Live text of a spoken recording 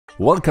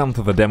Welcome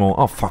to the demo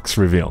of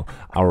foxReveal,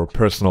 our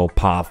personal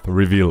path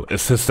reveal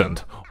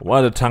assistant.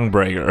 What a tongue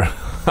breaker.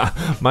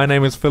 My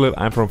name is Philip,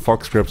 I'm from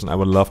foxScripts, and I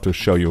would love to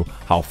show you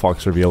how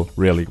foxReveal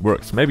really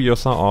works. Maybe you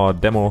saw our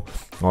demo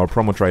or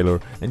promo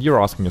trailer and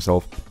you're asking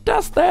yourself,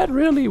 does that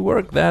really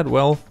work that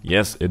well?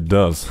 Yes, it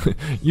does.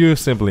 You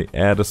simply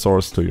add a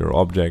source to your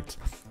object,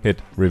 hit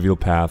reveal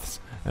paths,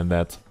 and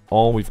that's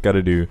all we've got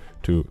to do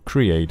to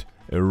create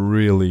a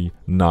really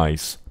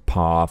nice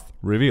path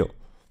reveal.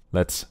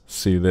 Let's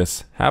see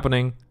this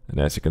happening, and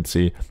as you can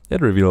see,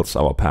 it reveals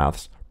our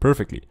paths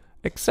perfectly,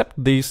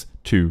 except these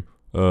two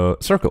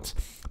circles.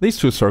 These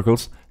two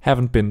circles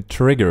haven't been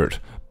triggered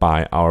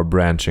by our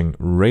branching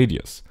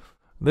radius.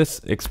 This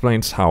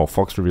explains how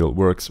foxReveal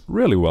works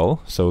really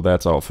well, so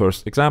that's our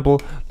first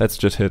example. Let's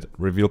just hit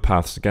reveal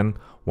paths again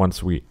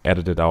once we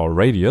edited our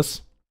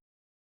radius.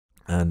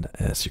 And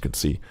as you can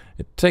see,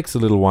 it takes a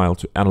little while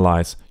to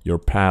analyze your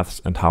paths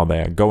and how they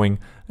are going,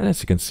 and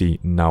as you can see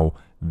now,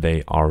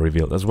 they are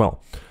revealed as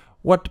well.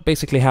 What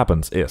basically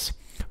happens is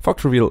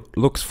foxReveal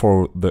looks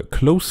for the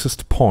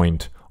closest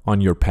point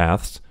on your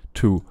paths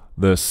to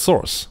the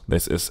source.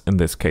 This is, in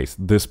this case,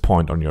 this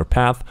point on your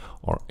path,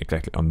 or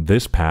exactly on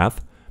this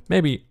path.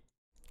 Maybe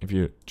if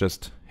you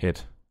just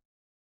hit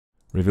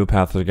reveal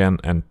paths again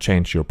and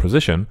change your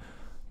position,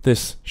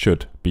 this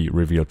should be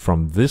revealed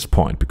from this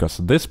point, because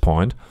this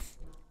point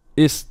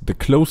is the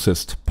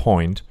closest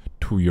point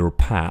to your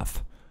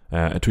path,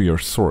 to your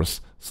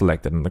source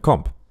selected in the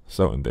comp.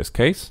 So in this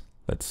case,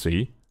 let's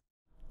see,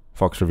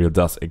 foxReveal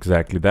does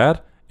exactly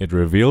that. It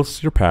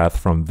reveals your path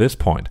from this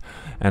point.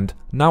 And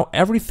now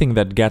everything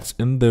that gets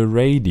in the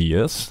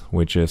radius,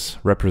 which is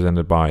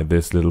represented by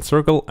this little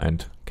circle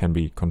and can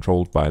be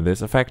controlled by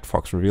this effect,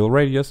 foxReveal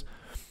radius,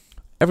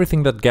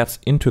 everything that gets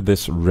into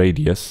this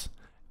radius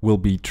will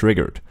be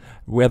triggered.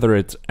 Whether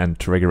it's a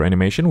trigger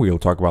animation, we'll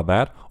talk about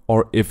that,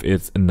 or if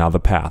it's another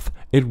path,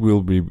 it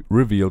will be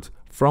revealed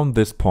from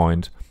this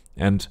point,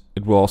 and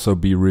it will also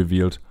be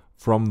revealed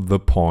from the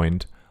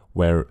point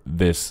where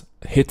this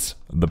hits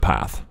the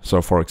path.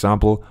 So for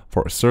example,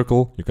 for a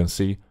circle, you can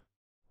see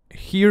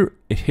here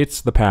it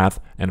hits the path,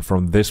 and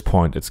from this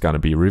point it's going to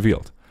be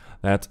revealed.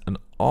 That's an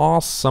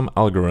awesome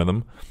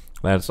algorithm.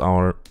 That's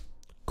our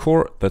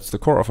core, that's the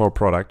core of our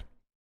product,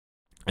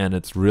 and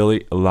it's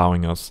really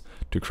allowing us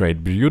to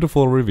create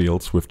beautiful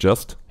reveals with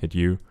just, hit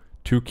you,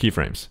 2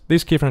 keyframes.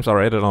 These keyframes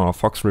are added on our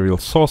foxReveal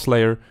source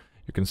layer.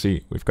 You can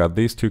see we've got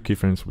these 2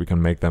 keyframes. We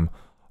can make them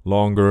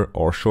longer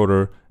or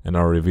shorter, and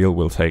our reveal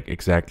will take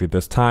exactly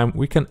this time.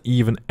 We can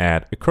even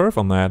add a curve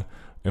on that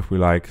if we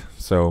like.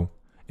 So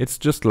it's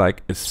just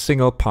like a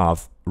single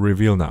path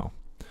reveal now.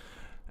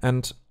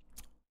 And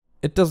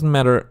it doesn't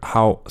matter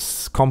how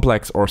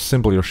complex or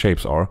simple your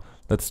shapes are.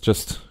 Let's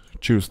just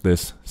choose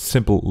this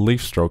simple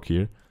leaf stroke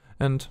here.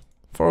 And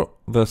for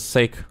the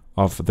sake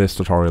of this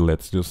tutorial,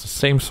 let's use the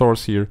same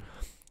source here,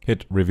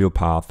 hit reveal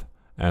path,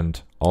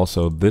 and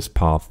also this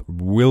path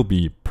will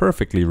be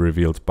perfectly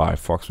revealed by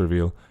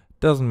foxReveal.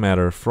 Doesn't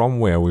matter from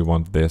where we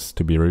want this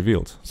to be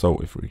revealed. So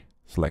if we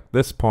select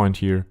this point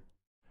here,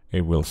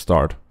 it will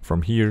start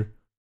from here.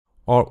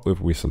 Or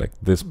if we select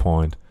this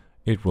point,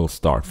 it will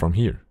start from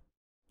here.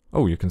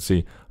 Oh, you can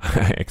see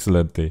I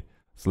excellently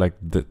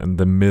select in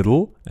the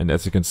middle. And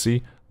as you can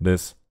see,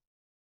 this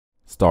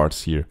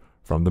starts here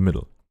from the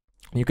middle.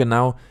 You can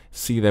now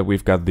see that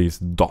we've got these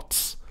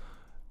dots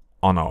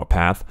on our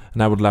path,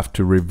 and I would love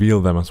to reveal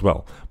them as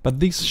well. But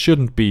these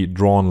shouldn't be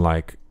drawn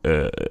like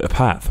a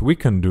path. We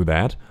can do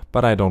that,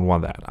 but I don't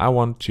want that. I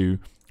want to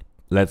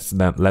let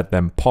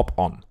them pop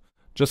on,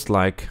 just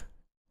like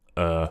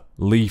a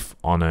leaf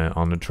on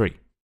a tree.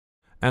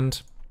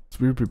 And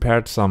we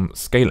prepared some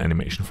scale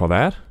animation for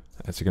that.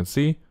 As you can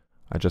see,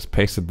 I just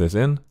pasted this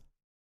in,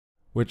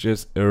 which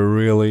is a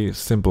really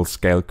simple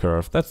scale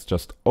curve that's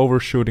just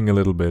overshooting a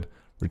little bit,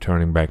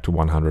 returning back to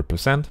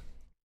 100%.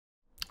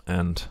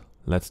 And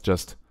let's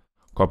just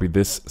copy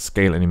this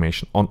scale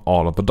animation on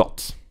all of the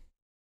dots.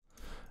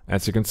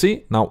 As you can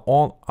see, now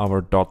all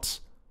our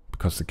dots,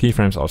 because the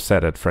keyframes are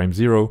set at frame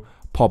 0,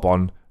 pop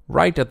on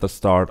right at the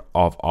start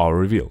of our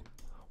reveal.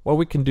 What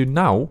we can do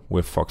now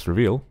with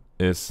foxReveal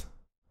is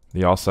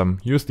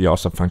use the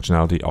awesome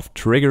functionality of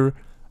trigger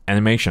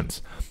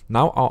animations.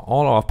 Now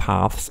all our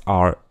paths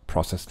are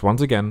processed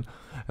once again.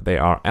 They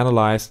are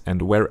analyzed,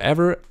 and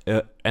wherever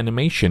an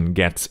animation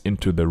gets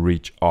into the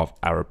reach of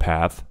our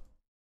path,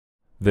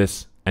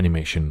 this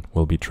animation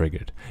will be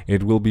triggered.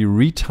 It will be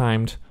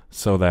retimed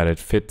so that it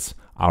fits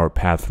our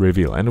path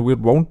reveal, and it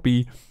won't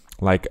be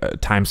like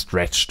time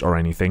stretched or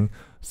anything.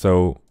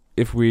 So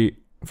if we,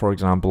 for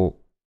example,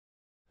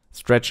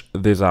 stretch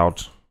this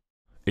out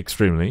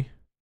extremely,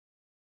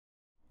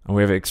 and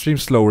we have an extreme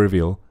slow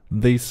reveal,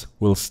 these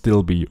will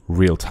still be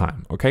real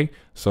time, okay?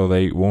 So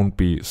they won't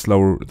be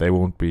slower, they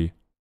won't be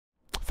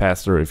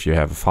faster if you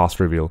have a fast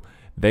reveal.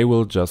 They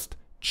will just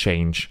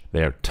change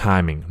their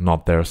timing,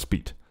 not their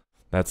speed.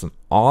 That's an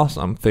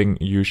awesome thing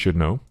you should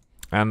know.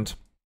 And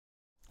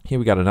here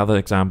we got another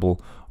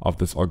example of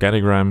this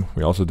organigram.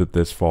 We also did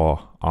this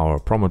for our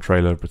promo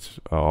trailer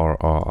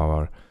or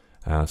our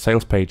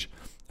sales page.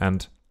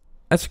 And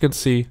as you can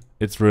see,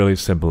 it's really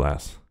simple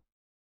as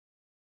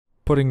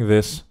putting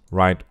this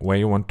right where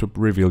you want to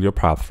reveal your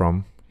path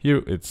from.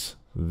 Here it's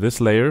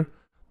this layer.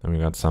 Then we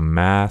got some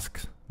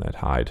masks that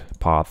hide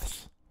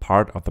paths,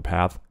 part of the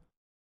path.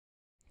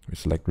 We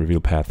select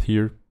reveal path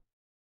here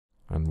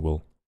and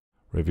we'll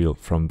reveal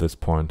from this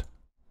point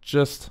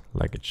just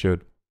like it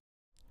should.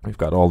 We've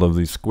got all of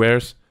these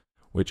squares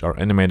which are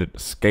animated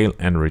scale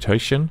and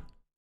rotation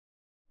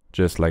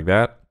just like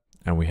that.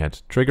 And we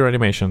had trigger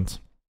animations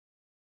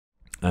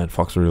and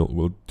foxReveal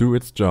will do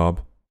its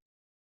job.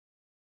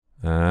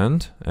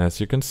 And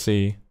as you can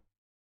see,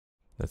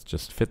 let's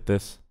just fit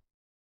this.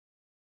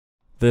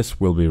 This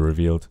will be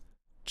revealed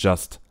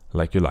just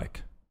like you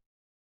like.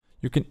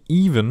 You can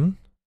even,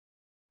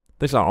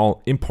 these are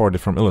all imported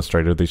from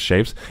Illustrator, these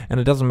shapes, and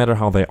it doesn't matter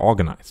how they're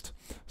organized.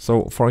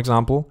 So for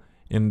example,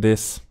 in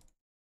this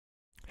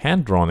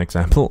hand-drawn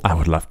example, I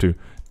would love to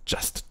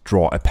just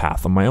draw a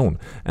path on my own.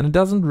 And it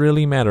doesn't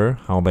really matter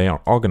how they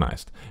are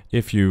organized.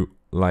 If you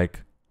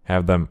like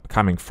have them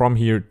coming from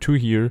here to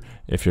here,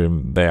 if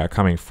they are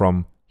coming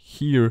from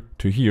here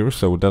to here,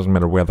 so it doesn't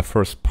matter where the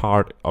first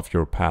part of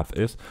your path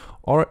is,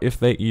 or if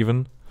they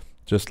even,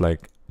 just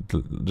like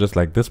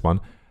this one,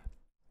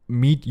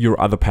 meet your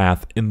other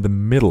path in the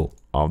middle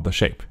of the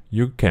shape.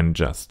 You can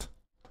just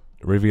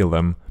reveal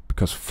them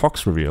because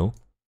foxReveal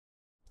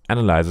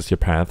analyzes your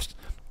paths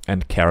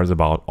and cares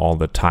about all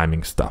the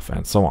timing stuff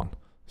and so on.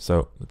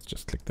 So let's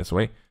just click this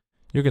way.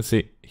 You can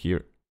see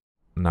here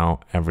now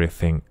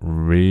everything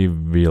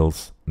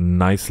reveals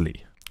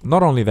nicely.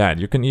 Not only that,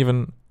 you can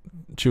even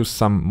choose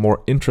some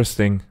more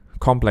interesting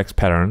complex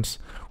patterns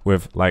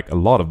with like a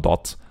lot of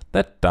dots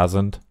that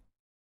doesn't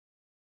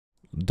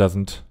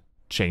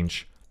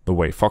change the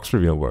way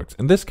foxReveal works.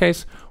 In this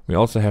case, we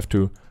also have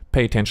to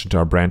pay attention to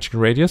our branching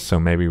radius. So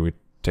maybe we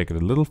take it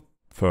a little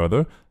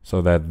further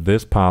so that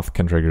this path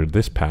can trigger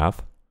this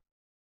path.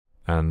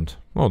 And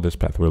well, this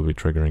path will be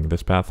triggering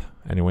this path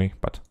anyway,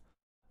 but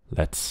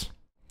let's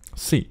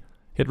see.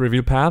 Hit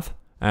reveal path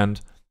and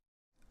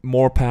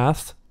more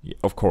paths,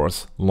 of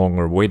course,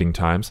 longer waiting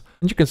times.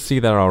 And you can see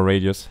that our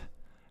radius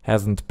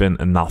hasn't been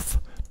enough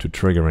to be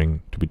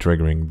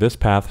triggering this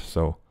path.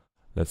 So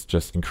let's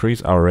just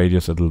increase our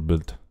radius a little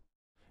bit.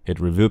 Hit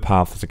reveal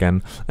paths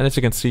again. And as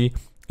you can see,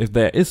 if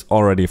there is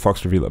already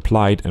foxReveal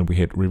applied and we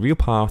hit reveal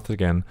paths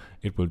again,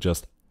 it will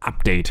just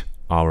update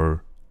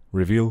our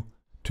reveal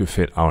to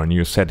fit our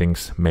new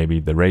settings, maybe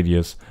the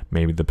radius,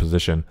 maybe the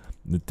position.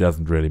 It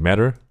doesn't really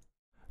matter.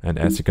 And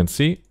as you can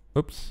see,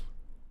 oops,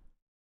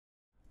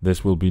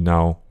 this will be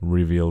now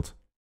revealed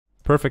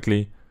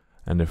perfectly.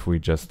 And if we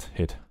just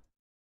hit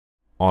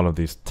all of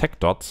these tech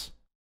dots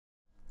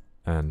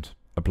and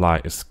apply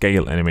a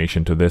scale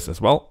animation to this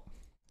as well,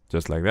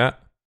 just like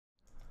that,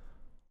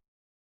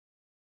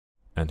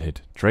 and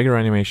hit trigger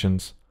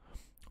animations,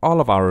 all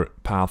of our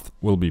path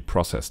will be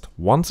processed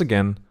once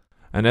again.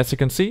 And as you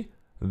can see,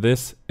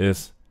 this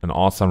is an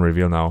awesome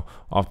reveal now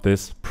of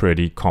this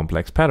pretty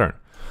complex pattern.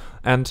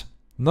 And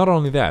not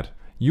only that,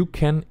 you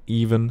can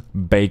even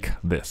bake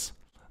this.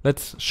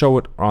 Let's show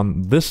it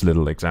on this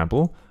little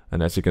example.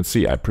 And as you can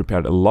see, I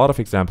prepared a lot of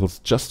examples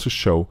just to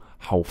show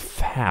how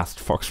fast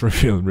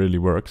foxReveal really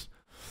works.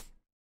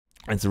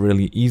 It's a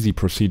really easy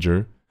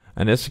procedure.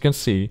 And as you can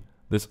see,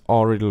 this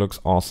already looks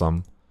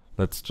awesome.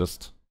 Let's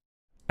just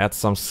add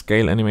some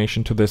scale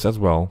animation to this as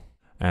well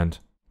and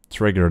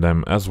trigger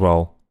them as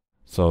well.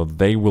 So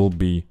they will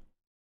be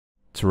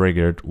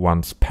triggered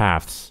once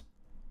paths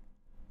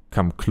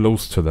come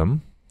close to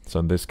them. So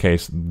in this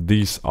case,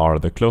 these are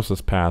the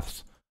closest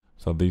paths.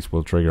 So these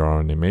will trigger our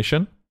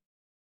animation.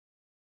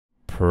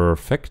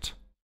 Perfect.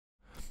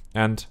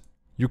 And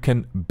you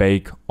can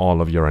bake all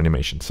of your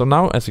animations. So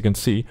now, as you can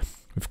see,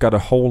 we've got a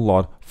whole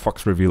lot of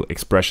foxReveal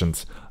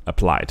expressions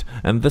applied.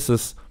 And this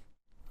is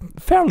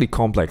fairly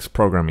complex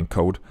programming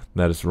code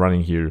that is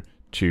running here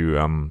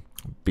to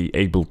be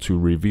able to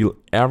reveal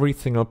every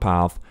single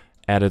path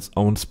at its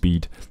own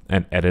speed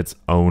and at its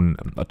own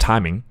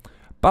timing.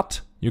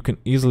 But you can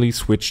easily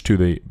switch to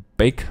the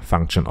bake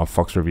function of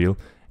foxReveal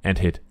and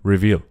hit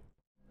reveal.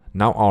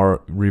 Now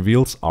our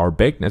reveals are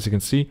baked, and as you can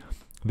see,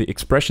 the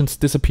expressions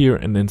disappear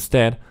and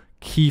instead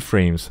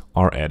keyframes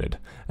are added.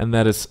 And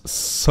that is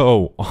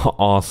so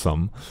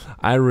awesome.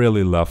 I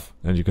really love,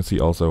 and you can see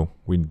also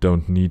we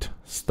don't need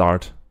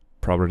start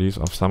properties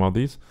of some of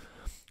these.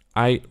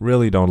 I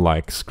really don't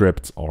like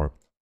scripts or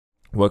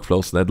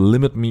workflows that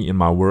limit me in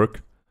my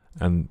work,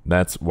 and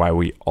that's why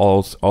we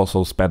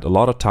also spent a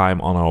lot of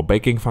time on our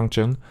baking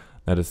function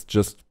that is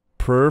just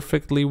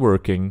perfectly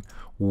working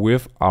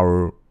with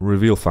our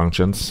reveal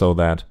functions so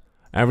that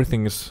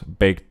everything is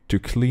baked to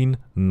clean,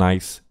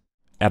 nice,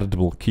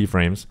 editable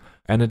keyframes,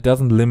 and it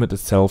doesn't limit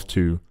itself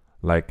to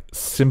like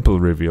simple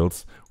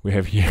reveals. We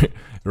have here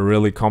a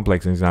really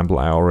complex example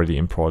I already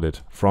imported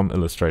from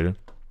Illustrator.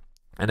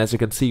 And as you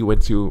can see,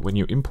 when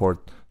you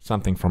import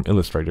something from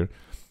Illustrator,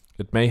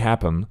 it may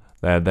happen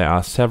that there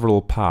are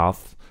several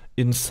paths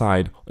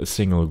inside a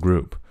single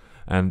group.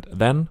 And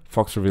then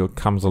foxReveal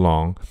comes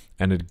along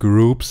and it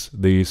groups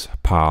these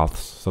paths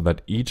so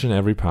that each and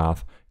every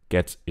path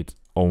gets its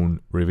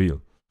own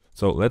reveal.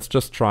 So let's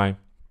just try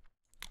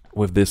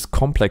with this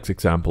complex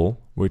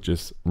example, which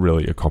is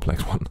really a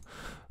complex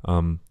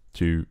one,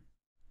 to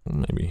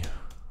maybe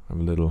have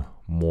a little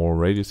more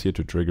radius here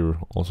to trigger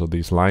also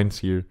these lines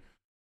here,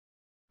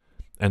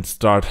 and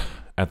start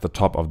at the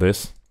top of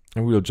this,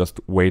 and we'll just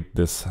wait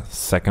this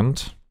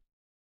second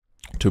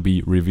to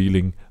be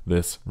revealing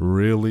this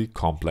really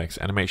complex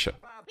animation.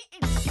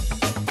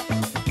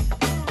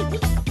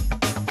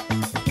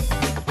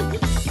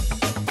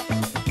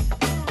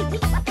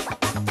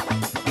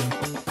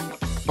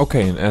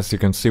 Okay, and as you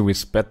can see, we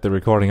sped the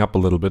recording up a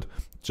little bit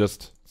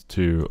just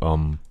to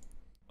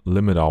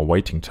limit our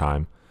waiting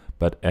time.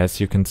 But as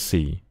you can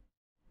see,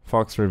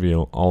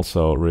 foxReveal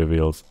also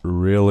reveals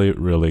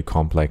really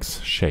complex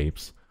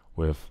shapes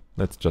with,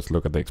 let's just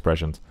look at the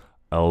expressions,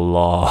 a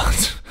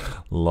lot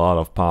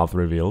of path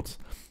reveals.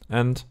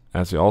 And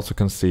as you also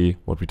can see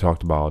what we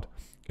talked about,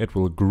 it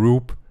will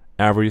group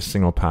every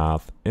single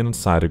path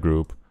inside a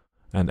group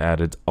and add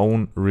its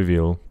own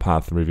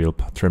path reveal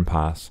trim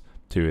paths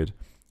to it,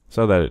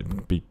 so that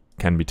it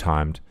can be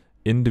timed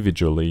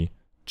individually,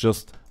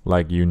 just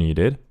like you need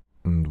it.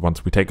 And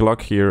once we take a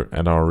look here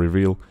at our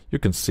reveal, you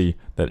can see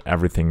that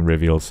everything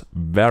reveals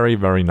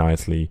very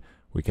nicely.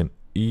 We can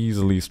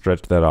easily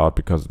stretch that out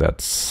because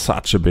that's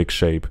such a big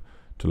shape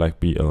to like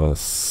be a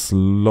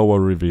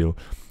slower reveal.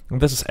 And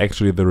this is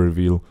actually the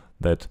reveal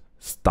that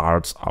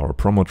starts our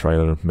promo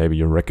trailer. Maybe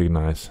you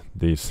recognize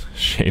these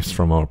shapes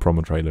from our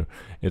promo trailer.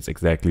 It's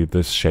exactly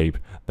this shape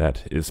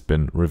that has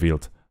been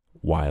revealed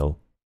while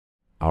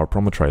our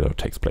promo trailer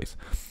takes place.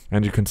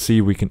 And you can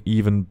see we can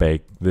even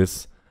bake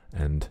this,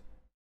 and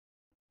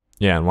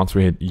yeah, and once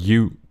we hit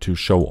U to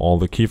show all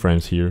the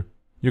keyframes here,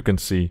 you can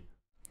see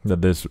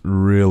that this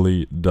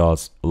really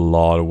does a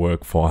lot of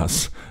work for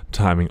us,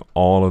 timing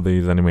all of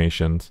these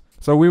animations.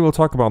 So we will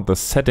talk about the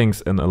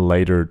settings in a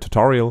later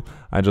tutorial.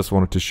 I just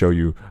wanted to show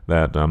you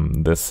that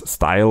this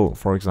style,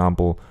 for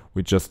example,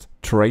 we just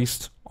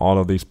traced all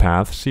of these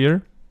paths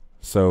here.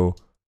 So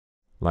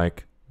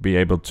like be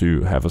able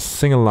to have a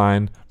single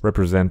line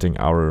representing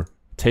our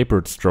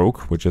tapered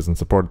stroke, which isn't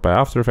supported by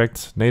After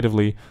Effects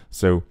natively.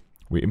 So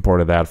we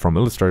imported that from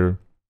Illustrator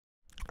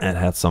and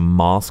had some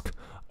mask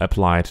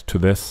applied to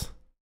this.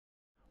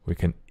 We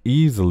can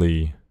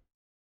easily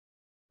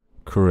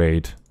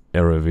create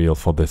a reveal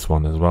for this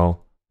one as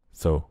well.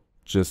 So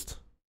just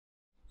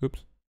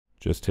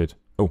hit,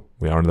 oh,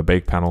 we are in the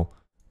bake panel,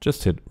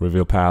 just hit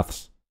reveal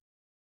paths.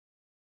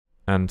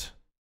 And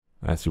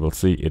as you will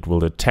see, it will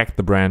detect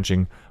the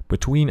branching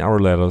between our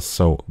letters.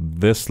 So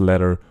this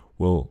letter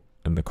will,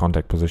 in the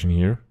contact position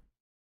here,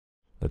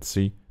 let's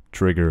see,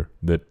 trigger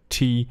the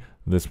T,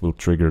 this will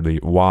trigger the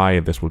Y,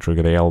 this will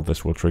trigger the L,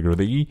 this will trigger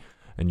the E,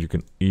 and you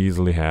can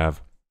easily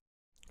have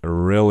a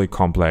really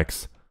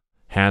complex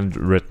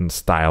handwritten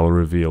style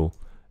reveal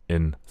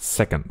in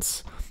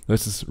seconds.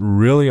 This is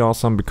really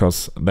awesome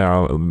because there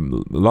are a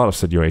lot of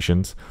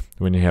situations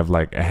when you have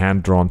like a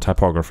hand-drawn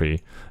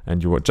typography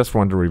and you just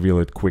want to reveal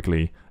it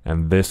quickly,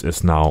 and this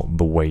is now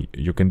the way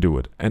you can do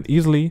it. And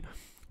easily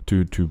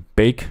to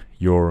bake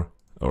your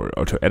or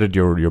to edit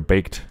your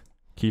baked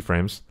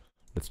keyframes,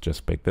 let's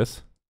just bake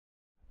this.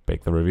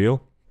 Bake the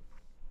reveal.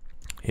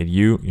 Hit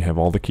U, you have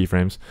all the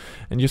keyframes,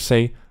 and you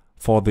say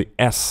for the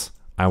S,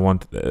 I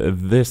want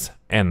this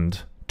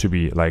end to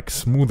be like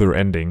smoother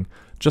ending.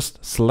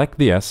 Just select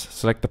the S,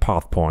 select the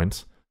path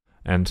points,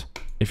 and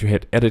if you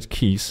hit edit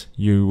keys,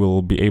 you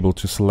will be able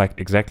to select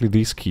exactly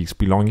these keys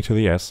belonging to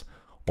the S,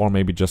 or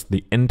maybe just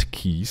the end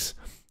keys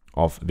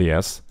of the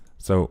S.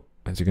 So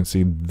as you can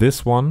see,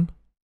 this one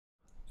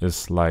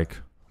is like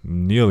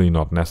nearly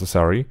not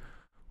necessary,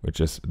 which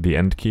is the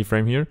end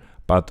keyframe here,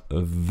 but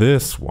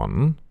this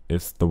one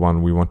is the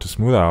one we want to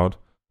smooth out.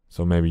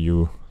 So maybe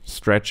you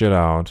stretch it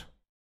out,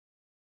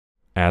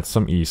 add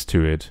some ease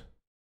to it,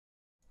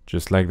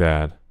 just like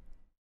that.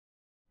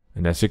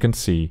 And as you can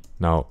see,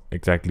 now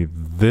exactly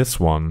this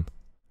one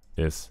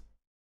is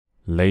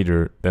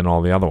later than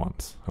all the other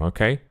ones,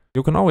 okay?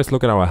 You can always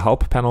look at our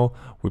help panel.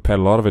 We paid a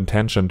lot of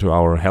attention to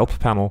our help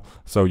panel,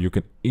 so you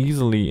can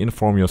easily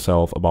inform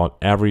yourself about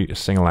every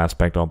single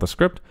aspect of the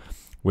script,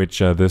 which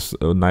this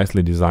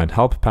nicely designed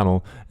help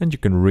panel, and you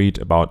can read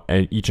about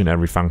each and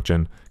every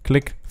function,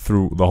 click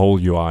through the whole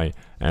UI,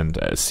 and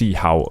see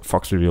how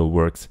foxReveal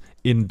works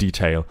in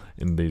detail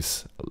in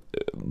this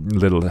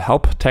little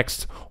help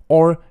text,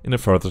 or in a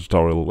further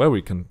tutorial where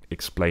we can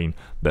explain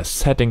the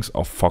settings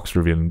of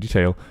foxReveal in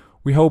detail.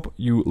 We hope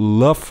you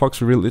love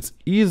foxReveal. It's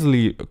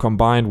easily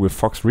combined with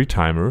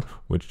foxRetimer,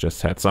 which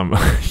just had some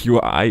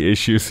UI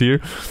issues here.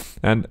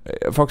 And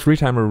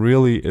foxRetimer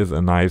really is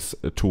a nice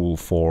tool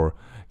for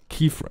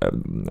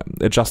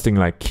adjusting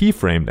like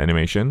keyframed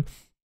animation.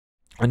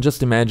 And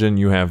just imagine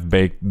you have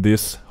baked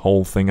this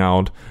whole thing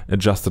out,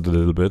 adjusted a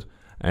little bit,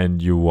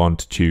 and you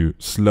want to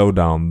slow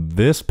down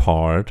this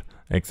part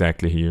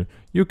exactly here.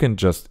 You can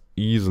just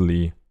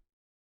easily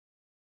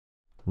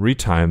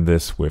retime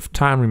this with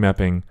time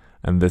remapping,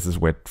 and this is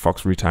where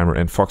foxRetimer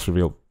and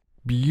foxReveal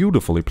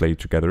beautifully play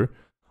together.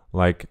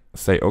 Like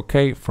say,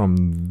 okay, from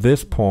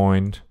this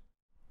point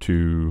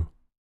to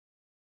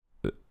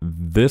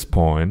this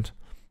point,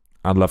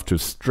 I'd love to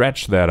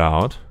stretch that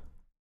out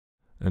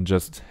and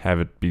just have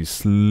it be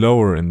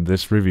slower in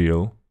this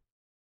reveal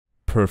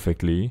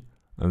perfectly,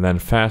 and then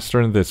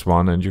faster in this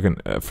one, and you can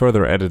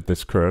further edit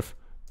this curve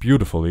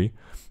beautifully.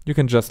 You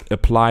can just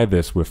apply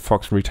this with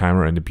Fox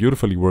Retimer, and it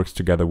beautifully works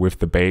together with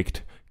the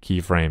baked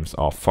keyframes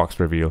of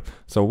foxReveal.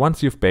 So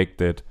once you've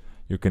baked it,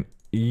 you can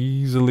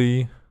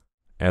easily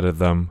edit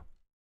them,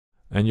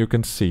 and you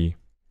can see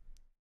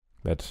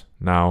that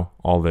now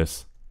all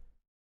this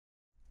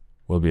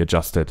will be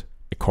adjusted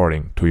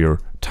according to your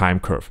time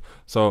curve.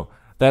 So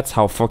that's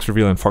how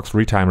foxReveal and Fox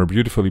Retimer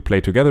beautifully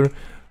play together.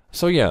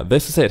 So yeah,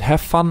 this is it.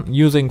 Have fun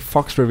using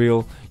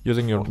foxReveal,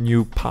 using your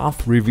new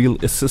path reveal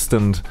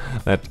assistant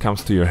that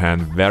comes to your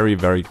hand very,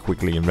 very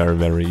quickly and very,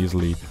 very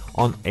easily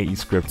on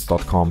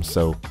aescripts.com.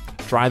 So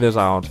try this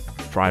out,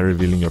 try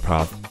revealing your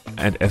path.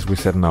 And as we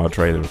said in our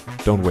trailer,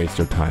 don't waste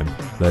your time,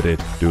 let it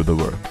do the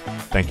work.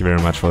 Thank you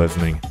very much for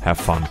listening, have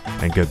fun,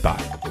 and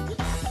goodbye.